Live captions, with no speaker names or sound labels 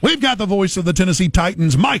We've got the voice of the Tennessee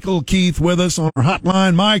Titans, Michael Keith, with us on our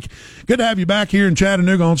hotline. Mike, good to have you back here in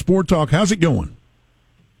Chattanooga on Sport Talk. How's it going?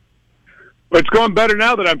 Well, it's going better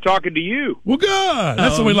now that I'm talking to you. Well, good.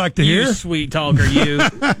 That's what we like to hear. You sweet talker, you.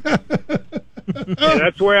 Yeah,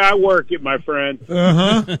 that's the way I work it, my friend.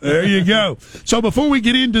 There you go. So before we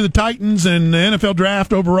get into the Titans and the NFL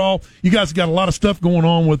draft overall, you guys got a lot of stuff going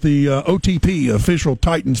on with the OTP, Official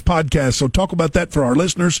Titans Podcast. So talk about that for our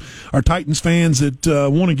listeners, our Titans fans that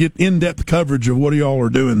want to get in-depth coverage of what y'all are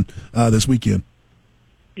doing this weekend.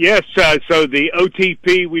 Yes, so the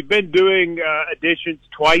OTP, we've been doing editions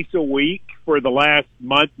twice a week for the last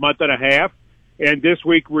month and a half. And this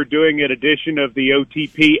week we're doing an edition of the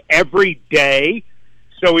OTP every day.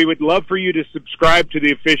 So we would love for you to subscribe to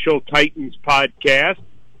the Official Titans Podcast.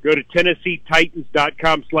 Go to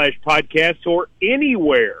TennesseeTitans.com/podcast or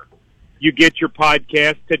anywhere you get your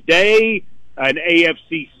podcast. Today, an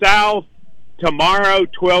AFC South. Tomorrow,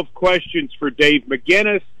 12 questions for Dave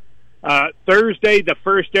McGinnis. Thursday, the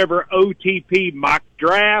first ever OTP mock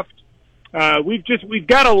draft. We've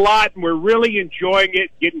got a lot, and we're really enjoying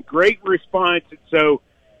it, getting great response. And so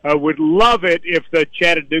would love it if the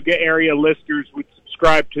Chattanooga area listeners would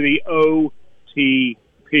subscribe to the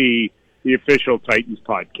OTP, the Official Titans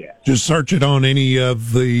Podcast. Just search it on any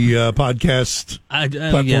of the podcast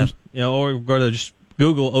platforms. Yeah, or go to just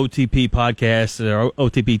Google OTP Podcast or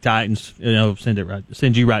OTP Titans.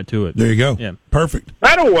 Send you right to it. There you go. Yeah, perfect.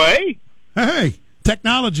 That away. Hey,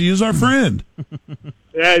 technology is our friend.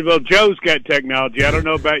 Yeah, well, Joe's got technology. I don't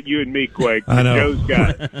know about you and me, Quake. I know. Joe's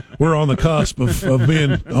got it. We're on the cusp of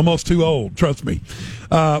being almost too old, trust me.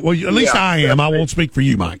 Well, at least I am. I won't speak for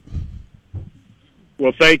you, Mike.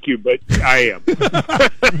 Well, thank you, but I am.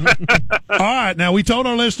 All right. Now, we told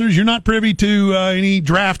our listeners you're not privy to any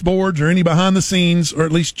draft boards or any behind the scenes, or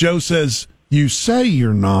at least Joe says you say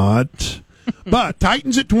you're not. But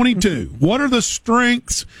Titans at 22, what are the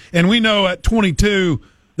strengths? And we know at 22,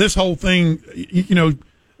 this whole thing,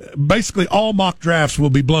 basically all mock drafts will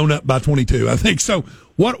be blown up by 22. I think so.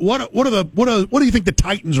 What do you think the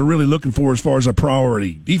Titans are really looking for as far as a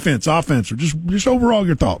priority, defense, offense, or just overall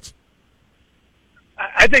your thoughts?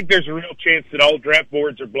 I think there's a real chance that all draft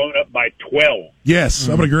boards are blown up by 12. Yes,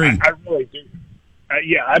 I would agree. I really do.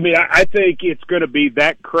 I think it's going to be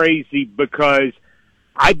that crazy because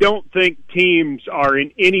I don't think teams are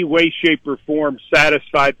in any way, shape, or form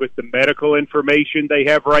satisfied with the medical information they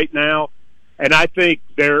have right now. And I think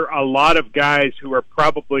there are a lot of guys who are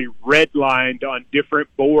probably redlined on different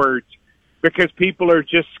boards because people are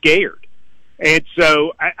just scared. And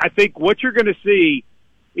so I think what you're going to see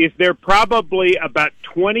is there probably about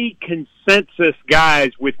 20 consensus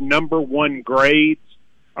guys with number one grades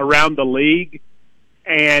around the league.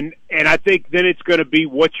 And I think then it's going to be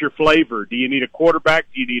what's your flavor? Do you need a quarterback?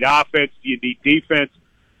 Do you need offense? Do you need defense?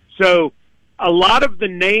 So a lot of the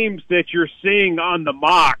names that you're seeing on the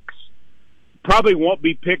mocks probably won't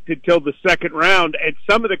be picked until the second round, and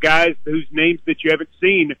some of the guys whose names that you haven't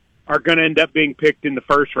seen are going to end up being picked in the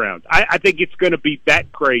first round. I think it's going to be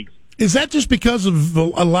that crazy. Is that just because of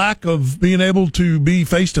a lack of being able to be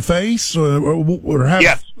face-to-face? Or have,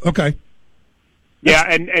 yes. Okay. Yeah,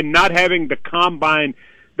 and not having the combine.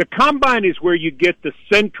 The combine is where you get the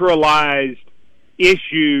centralized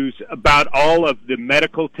issues about all of the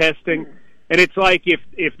medical testing. And it's like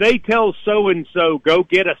if they tell so-and-so, go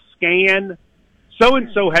get a scan,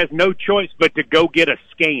 so-and-so has no choice but to go get a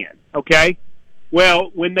scan, okay?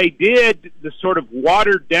 Well, when they did the sort of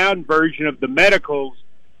watered-down version of the medicals,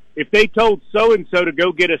 if they told so-and-so to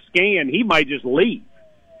go get a scan, he might just leave.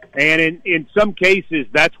 And in some cases,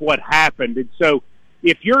 that's what happened. And so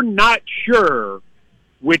if you're not sure,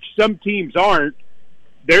 which some teams aren't,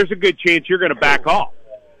 there's a good chance you're going to back off.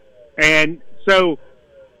 And so,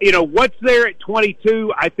 what's there at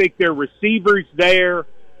 22? I think there are receivers there.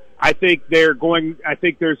 I think there's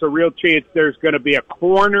a real chance there's going to be a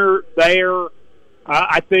corner there.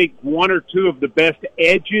 I think one or two of the best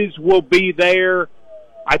edges will be there.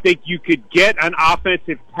 I think you could get an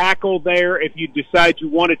offensive tackle there if you decide you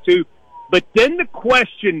wanted to. But then the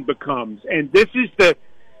question becomes, and this is the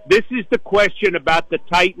question about the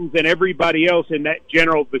Titans and everybody else in that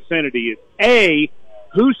general vicinity, is A,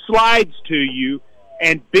 who slides to you,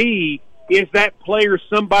 and B, is that player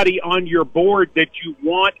somebody on your board that you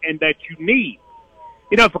want and that you need?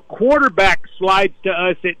 If a quarterback slides to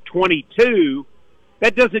us at 22,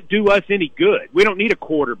 that doesn't do us any good. We don't need a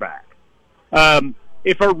quarterback.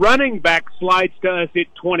 If a running back slides to us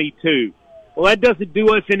at 22, well, that doesn't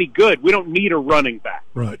do us any good. We don't need a running back.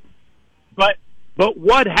 Right. But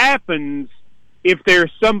what happens if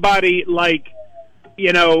there's somebody like,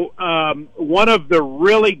 one of the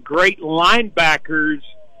really great linebackers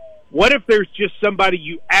What if there's just somebody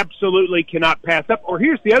you absolutely cannot pass up? Or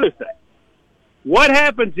here's the other thing. What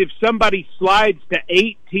happens if somebody slides to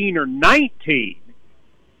 18 or 19,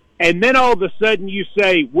 and then all of a sudden you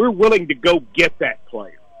say, we're willing to go get that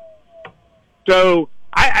player? So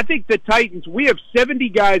I think the Titans, we have 70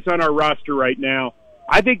 guys on our roster right now.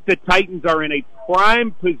 I think the Titans are in a prime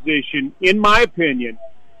position, in my opinion,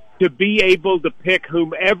 to be able to pick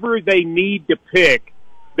whomever they need to pick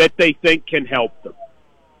that they think can help them.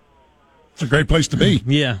 It's a great place to be.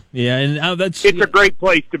 Yeah, and it's a great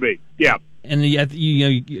place to be. Yeah. And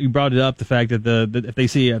you brought it up, the fact that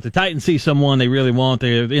if the Titans see someone they really want,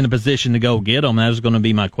 they're in a position to go get them. That was going to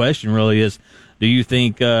be my question. Really, is do you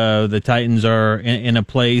think the Titans are in a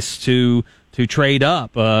place to trade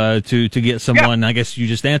up to get someone? Yeah. I guess you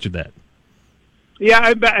just answered that. Yeah,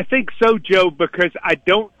 I think so, Joe, because I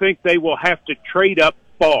don't think they will have to trade up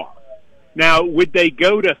far. Now, would they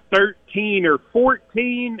go to 13 or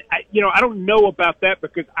 14? I don't know about that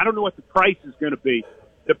because I don't know what the price is going to be.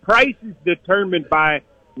 The price is determined by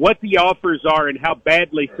what the offers are and how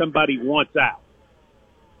badly somebody wants out.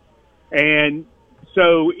 And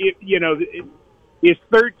so, is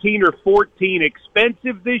 13 or 14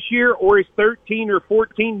 expensive this year, or is 13 or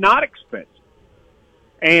 14 not expensive?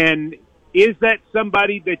 And is that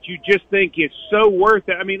somebody that you just think is so worth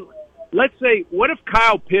it? I mean, let's say, what if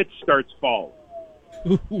Kyle Pitts starts falling?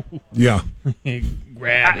 Yeah.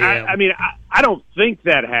 Grab him. I mean, I don't think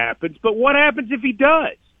that happens, but what happens if he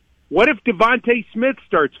does? What if Devontae Smith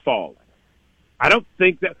starts falling? I don't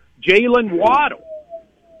think that. Jalen Waddle.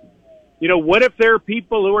 What if there are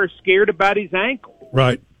people who are scared about his ankle?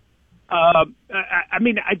 Right. I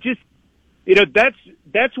mean,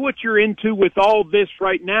 that's what you're into with all this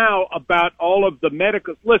right now about all of the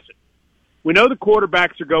medicals. Listen, we know the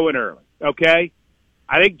quarterbacks are going early, okay?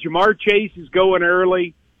 I think Jamar Chase is going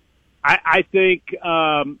early. I think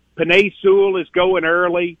Penei Sewell is going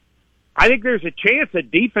early. I think there's a chance a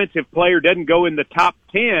defensive player doesn't go in the top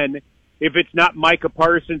 10 if it's not Micah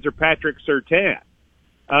Parsons or Patrick Surtain.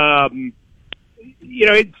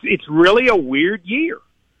 It's really a weird year.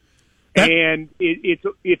 And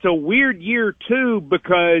it's a weird year, too,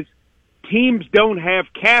 because teams don't have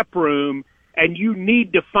cap room, and you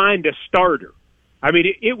need to find a starter. I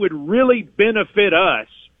mean, it would really benefit us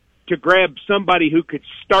to grab somebody who could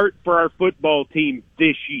start for our football team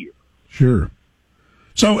this year. Sure.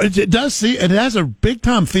 So it has a big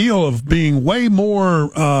time feel of being way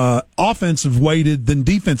more offensive weighted than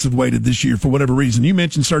defensive weighted this year for whatever reason. You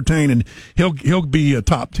mentioned Surtain, and he'll be a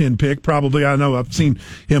top 10 pick probably. I know I've seen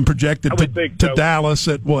him projected to Dallas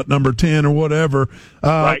at number 10 or whatever.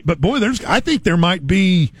 Right. But boy, I think there might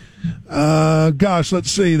be.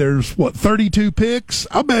 Let's see. There's 32 picks.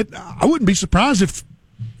 I bet I wouldn't be surprised if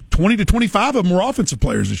 20 to 25 of them were offensive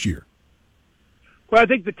players this year. Well, I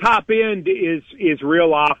think the top end is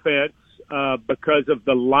real offense because of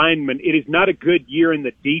the linemen. It is not a good year in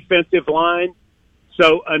the defensive line.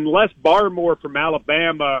 So unless Barmore from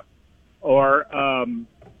Alabama or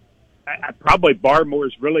probably Barmore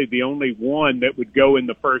is really the only one that would go in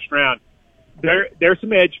the first round, there's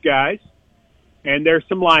some edge guys and there's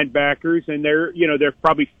some linebackers and there's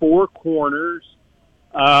probably 4 corners.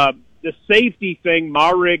 The safety thing,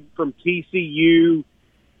 Marig from TCU,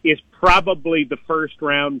 is probably the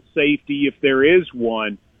first-round safety if there is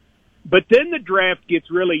one. But then the draft gets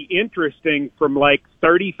really interesting from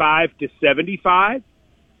 35 to 75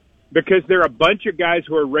 because there are a bunch of guys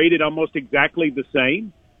who are rated almost exactly the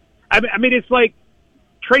same. I mean, it's like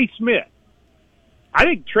Trey Smith. I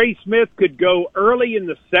think Trey Smith could go early in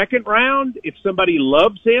the second round if somebody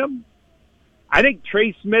loves him. I think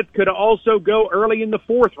Trey Smith could also go early in the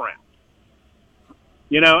fourth round.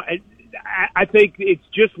 I think it's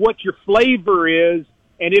just what your flavor is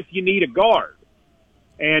and if you need a guard.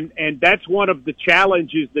 And that's one of the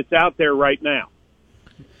challenges that's out there right now.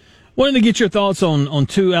 Wanted to get your thoughts on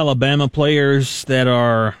 2 Alabama players that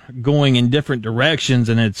are going in different directions,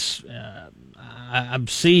 and it's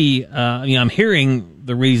I'm hearing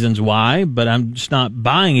the reasons why, but I'm just not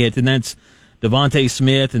buying it, and that's Devontae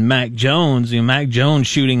Smith and Mac Jones. Mac Jones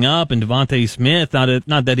shooting up, and Devontae Smith,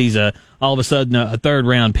 not that he's all of a sudden a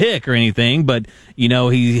third-round pick or anything, but,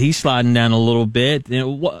 he's sliding down a little bit.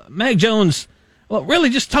 Mac Jones, well,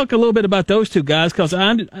 really just talk a little bit about those 2 guys, because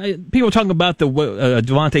people are talking about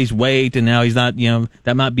Devontae's weight and how he's not,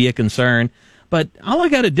 that might be a concern. But all I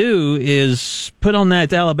got to do is put on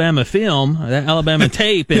that Alabama film, that Alabama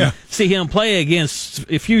tape, and see him play against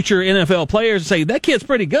future NFL players and say, that kid's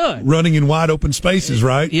pretty good. Running in wide open spaces,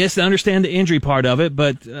 right? Yes, I understand the injury part of it,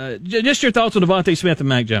 but just your thoughts on Devontae Smith and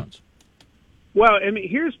Mac Jones. Well, I mean,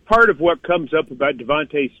 here's part of what comes up about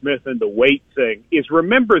Devontae Smith and the weight thing is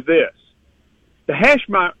remember this. The hash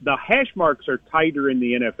marks are tighter in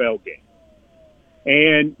the NFL game.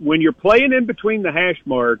 And when you're playing in between the hash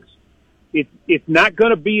marks, it's not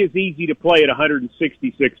going to be as easy to play at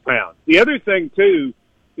 166 pounds. The other thing, too,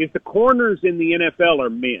 is the corners in the NFL are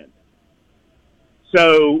men.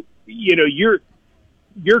 So, you know, you're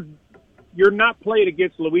not playing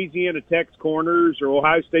against Louisiana Tech's corners or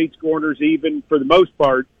Ohio State's corners even for the most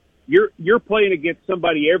part. You're playing against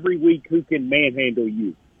somebody every week who can manhandle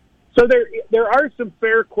you. So there are some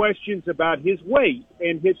fair questions about his weight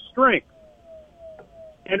and his strength.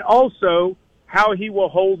 And also how he will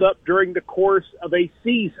hold up during the course of a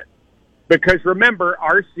season. Because remember,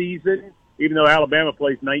 our season, even though Alabama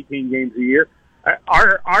plays 19 games a year,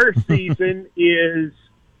 our season is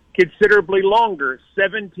considerably longer,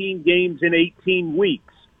 17 games in 18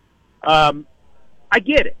 weeks. I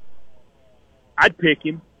get it. I'd pick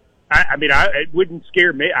him. It wouldn't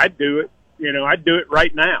scare me. I'd do it. You know, I'd do it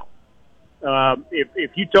right now.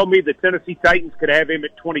 If you told me the Tennessee Titans could have him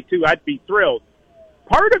at 22, I'd be thrilled.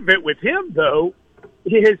 Part of it with him, though,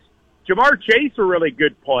 is Jamar Chase a really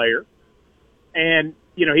good player. And,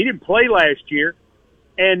 you know, he didn't play last year.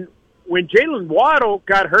 And when Jalen Waddle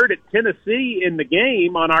got hurt at Tennessee in the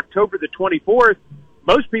game on October the 24th,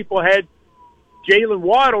 most people had Jalen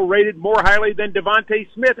Waddle rated more highly than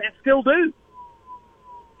Devontae Smith, and still do.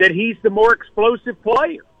 That he's the more explosive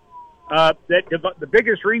player. The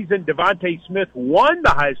biggest reason Devontae Smith won the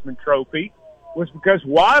Heisman Trophy was because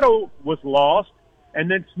Waddle was lost, and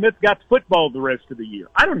then Smith got football the rest of the year.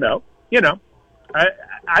 I don't know. You know,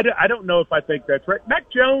 I don't know if I think that's right. Mac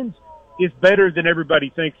Jones is better than everybody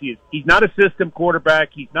thinks he is. He's not a system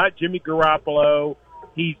quarterback. He's not Jimmy Garoppolo.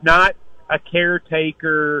 He's not a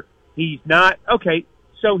caretaker. He's not – okay,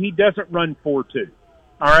 so he doesn't run 4-2.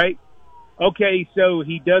 All right? Okay, so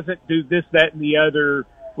he doesn't do this, that, and the other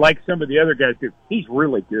like some of the other guys do. He's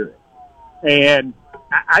really good. And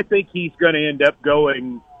I think he's going to end up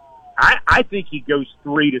going – I think he goes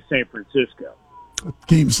 3 to San Francisco.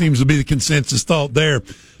 Seems to be the consensus thought there.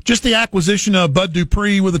 Just the acquisition of Bud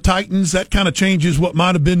Dupree with the Titans, that kind of changes what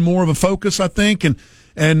might have been more of a focus, I think. And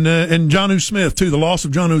Jonnu Smith, too. The loss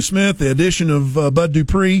of Jonnu Smith, the addition of Bud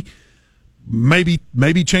Dupree,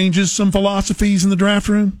 maybe changes some philosophies in the draft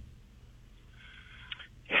room?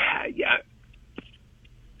 Yeah.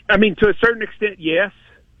 I mean, to a certain extent, yes.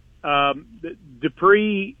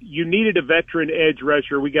 Dupree, you needed a veteran edge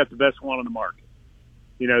rusher. We got the best one on the market.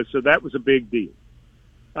 You know, so that was a big deal.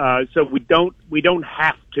 So we don't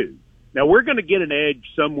have to. Now we're going to get an edge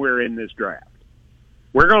somewhere in this draft.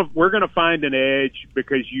 We're going to find an edge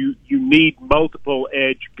because you need multiple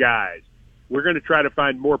edge guys. We're going to try to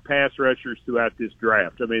find more pass rushers throughout this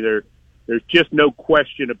draft. I mean, there's just no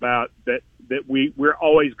question about that we're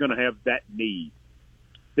always going to have that need.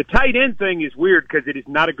 The tight end thing is weird because it is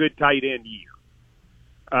not a good tight end year.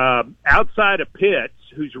 Outside of Pitts,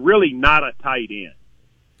 who's really not a tight end.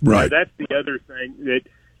 Right. That's the other thing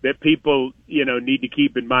that people, you know, need to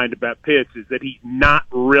keep in mind about Pitts is that he's not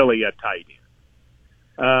really a tight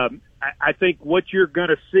end. I think what you're going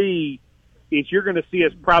to see is you're going to see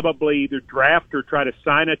us probably either draft or try to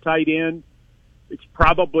sign a tight end. It's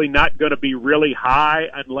probably not going to be really high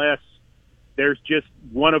unless there's just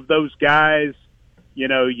one of those guys. You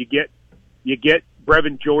know, you get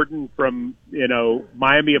Brevin Jordan from, you know,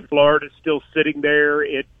 Miami of Florida still sitting there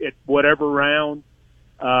at whatever round.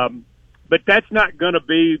 But that's not going to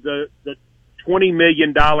be the $20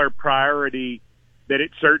 million priority that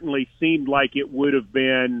it certainly seemed like it would have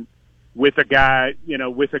been with a guy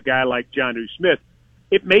like Jonnu Smith.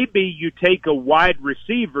 It may be you take a wide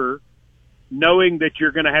receiver knowing that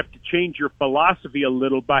you're going to have to change your philosophy a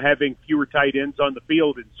little by having fewer tight ends on the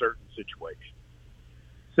field in certain situations.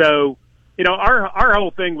 So, you know, our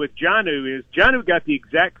whole thing with Jonnu is Jonnu got the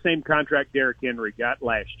exact same contract Derrick Henry got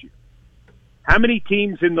last year. How many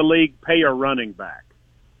teams in the league pay a running back?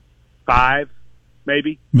 5,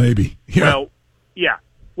 maybe? Maybe. Yeah. Well, yeah.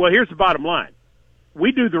 Well, here's the bottom line.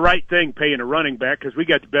 We do the right thing paying a running back because we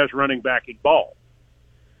got the best running back in ball.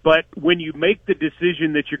 But when you make the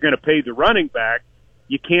decision that you're going to pay the running back,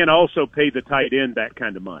 you can't also pay the tight end that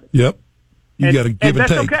kind of money. Yep. You got to give and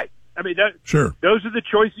take. And that's okay. I mean, sure. Those are the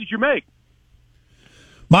choices you make.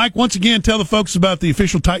 Mike, once again, tell the folks about the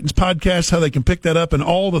Official Titans podcast, how they can pick that up, and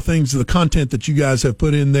all the things, the content that you guys have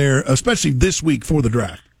put in there, especially this week for the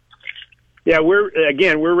draft. Yeah,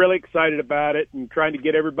 we're really excited about it and trying to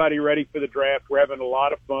get everybody ready for the draft. We're having a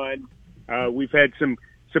lot of fun. We've had some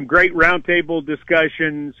great roundtable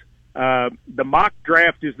discussions. The mock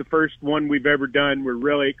draft is the first one we've ever done. We're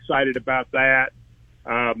really excited about that.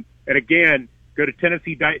 And again, Go to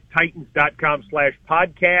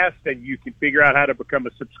TennesseeTitans.com/podcast, and you can figure out how to become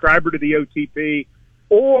a subscriber to the OTP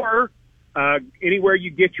or anywhere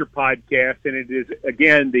you get your podcast. And it is,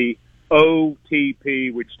 again, the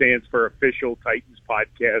OTP, which stands for Official Titans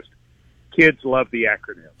Podcast. Kids love the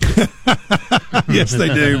acronym. Yes, they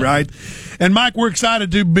do, right? And, Mike, we're excited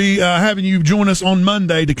to be having you join us on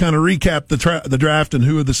Monday to kind of recap the draft and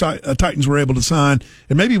who the Titans were able to sign.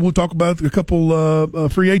 And maybe we'll talk about a couple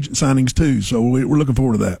free agent signings, too. So we're looking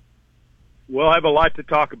forward to that. We'll have a lot to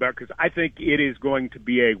talk about because I think it is going to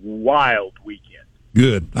be a wild weekend.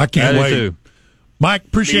 Good. I can't wait. Too. Mike,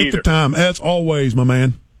 appreciate the time, as always, my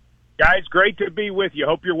man. Guys, great to be with you.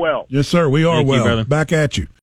 Hope you're well. Yes, sir. We are Thank you, well. brother. Back at you.